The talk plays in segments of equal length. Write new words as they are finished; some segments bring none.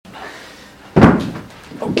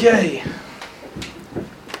Okay.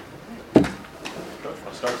 Coach,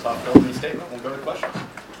 we'll start us off with a statement. We'll go to questions.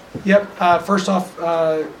 Yep. First off,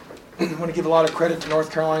 I want to give a lot of credit to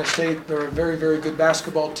North Carolina State. They're a very, very good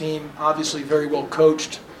basketball team, obviously very well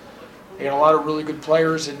coached. They got a lot of really good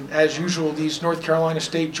players, and as usual, these North Carolina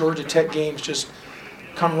State, Georgia Tech games just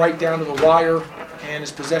come right down to the wire, and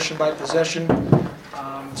it's possession by possession.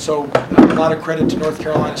 So a lot of credit to North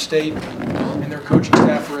Carolina State and their coaching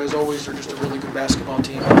staff, for as always, they're just a really good basketball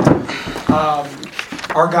team.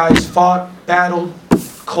 Our guys fought, battled,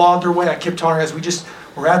 clawed their way. I kept telling you guys,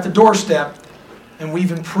 we're at the doorstep, and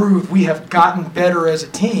we've improved. We have gotten better as a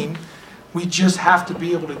team. We just have to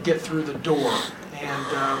be able to get through the door,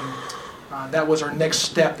 and that was our next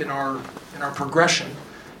step in our progression.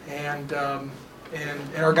 And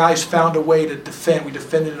our guys found a way to defend. We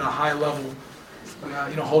defended at a high level.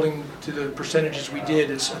 Holding to the percentages we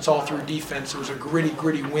did, it's all through defense. It was a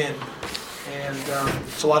gritty win, and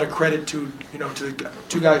it's a lot of credit to the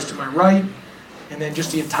two guys to my right, and then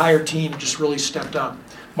just the entire team just really stepped up.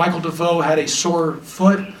 Michael DeVoe had a sore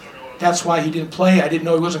foot. That's why he didn't play. I didn't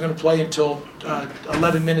know he wasn't going to play until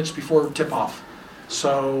 11 minutes before tip-off.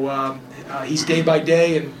 So he's day by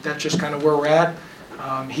day, and that's just kind of where we're at.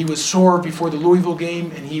 He was sore before the Louisville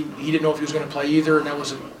game, and he didn't know if he was going to play either, and that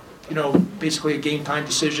was basically a game time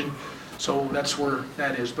decision. So that's where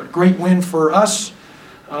that is. But great win for us,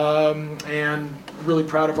 and really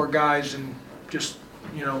proud of our guys, and just,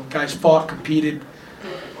 guys fought, competed,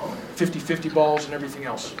 50-50 balls and everything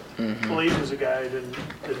else. Khalid was a guy who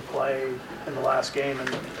didn't play in the last game, and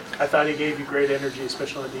I thought he gave you great energy,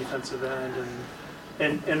 especially on the defensive end,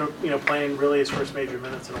 and playing really his first major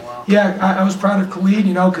minutes in a while. Yeah, I was proud of Khalid,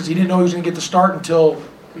 because he didn't know he was going to get the start until,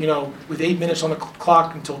 with 8 minutes on the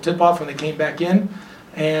clock until tip-off when they came back in.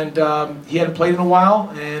 And he hadn't played in a while,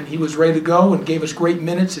 and he was ready to go and gave us great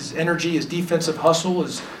minutes. His energy, his defensive hustle,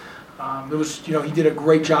 he did a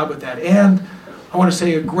great job with that. And I want to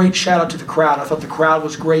say a great shout-out to the crowd. I thought the crowd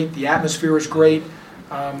was great. The atmosphere was great.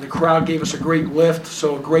 The crowd gave us a great lift,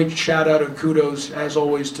 so a great shout-out and kudos, as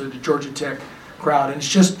always, to the Georgia Tech crowd. And it's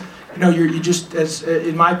just, you just, as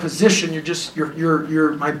in my position,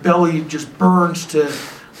 my belly just burns to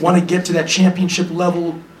want to get to that championship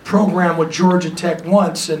level program what Georgia Tech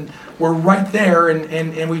wants, and we're right there,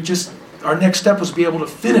 and we just, our next step was to be able to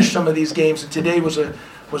finish some of these games, and today was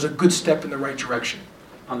a good step in the right direction.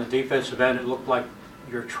 On the defensive end, it looked like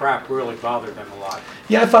your trap really bothered them a lot.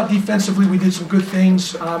 Yeah, I thought defensively we did some good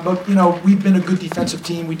things, but we've been a good defensive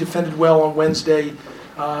team. We defended well on Wednesday.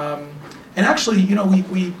 And actually,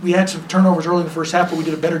 we had some turnovers early in the first half, but we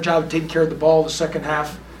did a better job of taking care of the ball in the second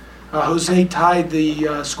half. Jose tied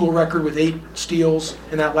the school record with 8 steals,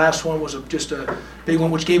 and that last one was just a big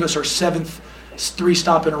one, which gave us our 7th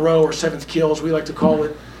 3-stop in a row, or 7th kill, as we like to call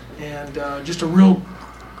it. And just a real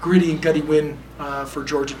gritty and gutty win for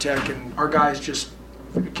Georgia Tech, and our guys just,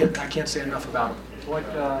 I can't say enough about them. What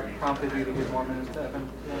prompted you to give more minutes to Evan?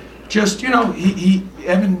 Just,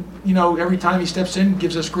 Evan, every time he steps in,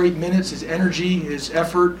 gives us great minutes, his energy, his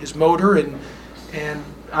effort, his motor, and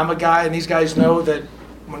I'm a guy, and these guys know that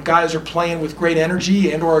when guys are playing with great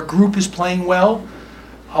energy and or a group is playing well,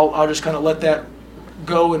 I'll just kind of let that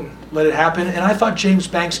go and let it happen. And I thought James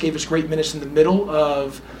Banks gave us great minutes in the middle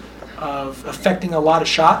of affecting a lot of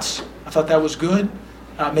shots. I thought that was good.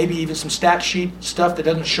 Maybe even some stat sheet stuff that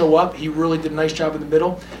doesn't show up. He really did a nice job in the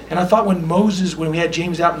middle. And I thought when we had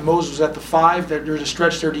James out and Moses was at the 5, that there was a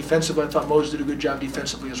stretch there defensively. I thought Moses did a good job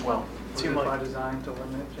defensively as well. Was it by design to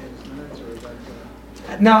limit James' minutes, or is that?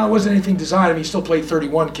 No, it wasn't anything designed. I mean, he still played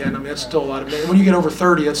 31, Ken. I mean, that's still a lot of minutes. When you get over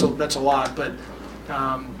 30, that's a lot. But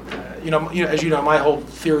as you know, my whole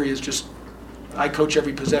theory is just I coach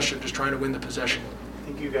every possession, just trying to win the possession. I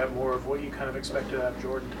think you got more of what you kind of expected out of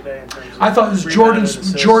Jordan today in terms of. I thought it was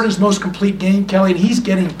Jordan's most complete game, Kelly, and he's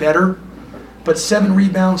getting better. But 7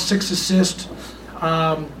 rebounds, 6 assists,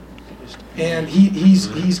 and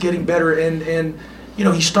he's getting better, and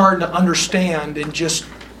he's starting to understand and just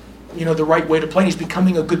the right way to play. He's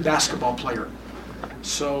becoming a good basketball player.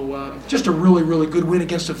 So just a really, really good win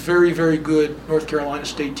against a very, very good North Carolina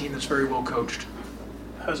State team that's very well coached.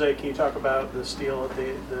 Jose, can you talk about the steal at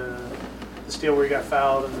the steal where you got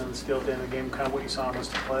fouled, and then the steal at the end of the game, kind of what you saw in those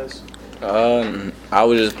 2 plays? I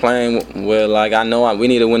was just playing with, I know we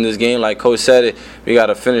need to win this game. Like Coach said, we got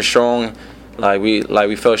to finish strong.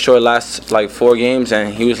 We fell short last 4 games,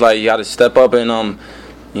 and he was like, you got to step up and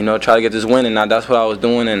try to get this win, and that's what I was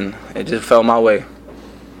doing, and it just fell my way.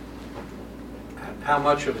 How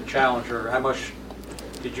much of a challenge, or how much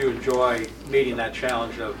did you enjoy meeting that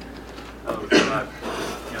challenge of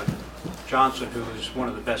Johnson, who is one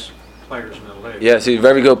of the best players in the league. Yes, he's a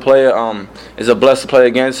very good player. It's a blessing to play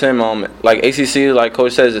against him. Like ACC, like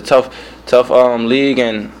Coach said, is a tough league,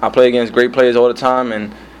 and I play against great players all the time.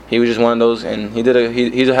 And he was just one of those, and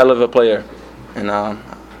he's a hell of a player. And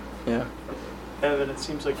yeah. Evan, it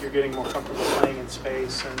seems like you're getting more comfortable playing in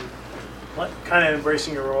space and kind of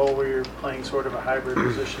embracing a role where you're playing sort of a hybrid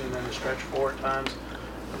position and then a stretch four at times.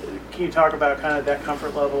 Can you talk about kind of that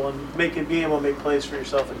comfort level and being able to make plays for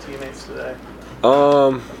yourself and teammates today?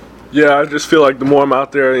 Yeah, I just feel like the more I'm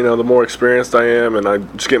out there, the more experienced I am, and I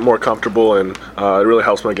just get more comfortable, and it really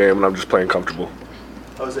helps my game, and I'm just playing comfortable.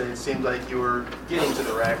 Jose, it seemed like you were getting to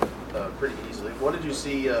the rack pretty easily. What did you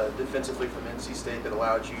see defensively from NC State that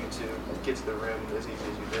allowed you to get to the rim as easy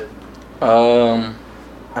as you did?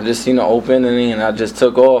 I just seen the opening and I just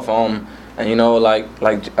took off. And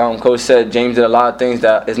like Coach said, James did a lot of things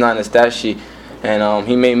that is not in the stat sheet, and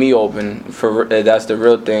he made me open. That's the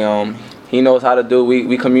real thing. He knows how to do.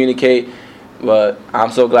 We communicate, but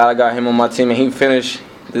I'm so glad I got him on my team, and he finished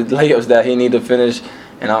the layups that he needed to finish,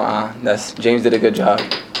 and James did a good job.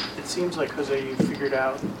 It seems like, Jose, you figured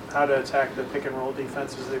out how to attack the pick and roll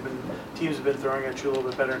defenses. Teams have been throwing at you a little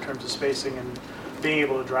bit better in terms of spacing and being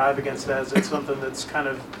able to drive against that. Is it something that's kind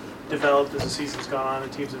of developed as the season's gone on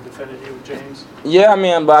and teams have defended you with James? Yeah,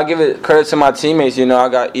 but I give it credit to my teammates. I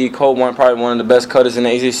got E. Cole, probably one of the best cutters in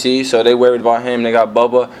the ACC, so they worried about him. They got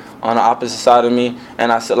Bubba on the opposite side of me,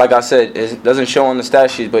 and like I said, it doesn't show on the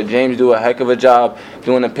stat sheet, but James do a heck of a job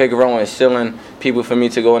doing the pick and roll and stealing people for me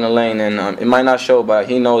to go in the lane, and it might not show, but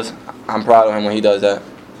he knows I'm proud of him when he does that.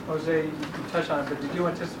 Jose, you touched on it, but did you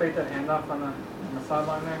anticipate that handoff on the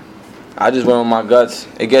sideline there? I just went with my guts.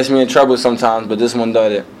 It gets me in trouble sometimes, but this one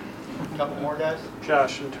does it. A couple more guys?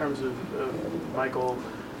 Josh, in terms of Michael,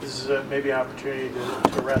 this is maybe an opportunity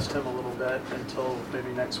to rest him a little bit until maybe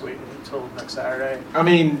next week, until next Saturday.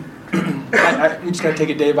 We just got to take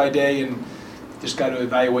it day by day and just got to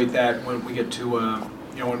evaluate that when we get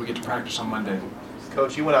to practice on Monday.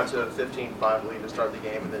 Coach, you went out to a 15-5 lead to start the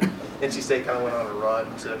game, and then NC State kind of went on a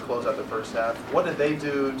run to close out the first half. What did they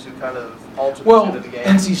do to kind of alter the tune of the game?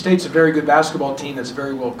 NC State's a very good basketball team that's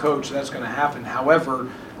very well coached, so that's going to happen. However,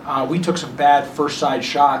 we took some bad first side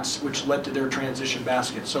shots, which led to their transition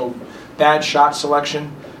basket. So bad shot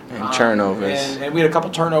selection. And turnovers. And we had a couple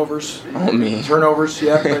turnovers. On me. Turnovers,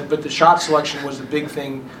 yeah. But the shot selection was the big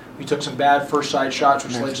thing. We took some bad first side shots,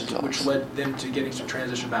 which led them to getting some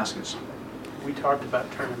transition baskets. We talked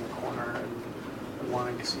about turning the corner and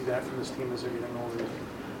wanting to see that from this team as they're getting older.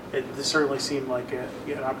 This certainly seemed like an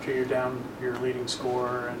opportunity. You're down your leading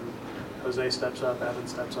scorer, and Jose steps up, Evan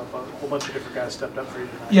steps up, a whole bunch of different guys stepped up for you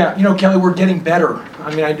tonight. Yeah, Kelly, we're getting better.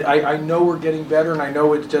 I know we're getting better, and I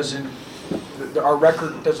know it doesn't. Our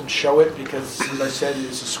record doesn't show it because, as I said,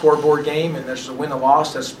 it's a scoreboard game, and there's a win and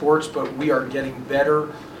loss. That's sports, but we are getting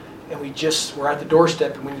better. And we're at the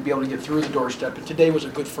doorstep, and we need to be able to get through the doorstep. And today was a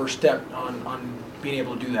good first step on being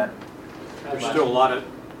able to do that. There's still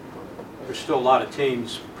a lot of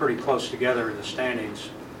teams pretty close together in the standings,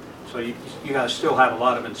 so you guys still have a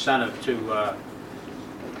lot of incentive to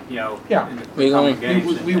in the coming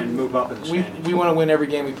games and move up in the standings. We want to win every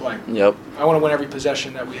game we play. Yep. I want to win every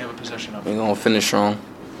possession that we have a possession of. We're going to finish strong.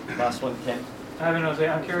 Last one, Ken. Jose,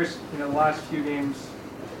 I'm curious, the last few games,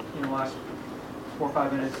 last 4 or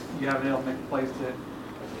 5 minutes, you haven't been able to make plays to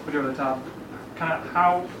put you over the top. Kind of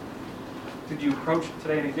how did you approach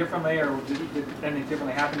today any differently, or did anything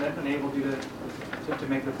differently happen that enabled you to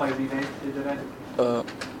make the plays you did today?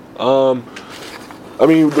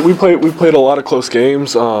 We played a lot of close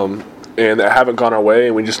games, and that haven't gone our way,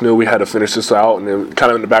 and we just knew we had to finish this out. And then,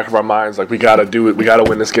 kind of in the back of our minds, like we got to do it, we got to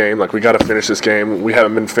win this game, like we got to finish this game. We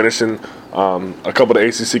haven't been finishing a couple of the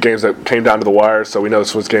ACC games that came down to the wire, so we know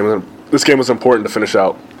this game was important to finish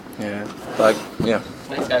out. Yeah.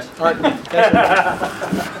 Thanks, guys. All right.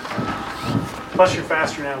 Plus, you're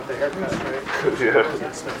faster now with the haircut, right? Yeah.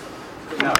 No.